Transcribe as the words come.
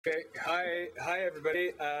Okay, hi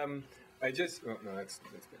everybody. I just, oh no, that's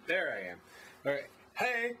good. There I am. All right,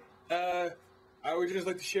 hey, I would just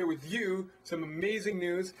like to share with you some amazing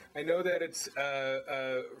news. I know that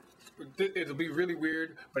it'll be really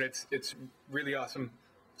weird, but it's really awesome.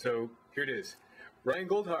 So here it is. Ryan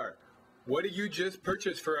Goldhar, what did you just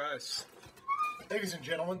purchase for us? Ladies and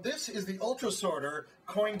gentlemen, this is the Ultra Sorter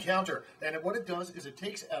coin counter, and what it does is it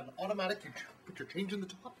takes an automatic, you put your change in the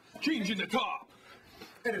top, Change in the top.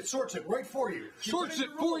 and it sorts it right for you. Sorts it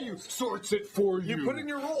for you. Sorts it for you. You put in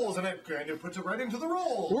your rolls, and it puts it right into the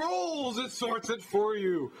roll. Rolls. It sorts it for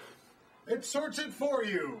you. It sorts it for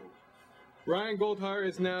you. Ryan Goldhar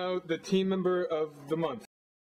is now the team member of the month.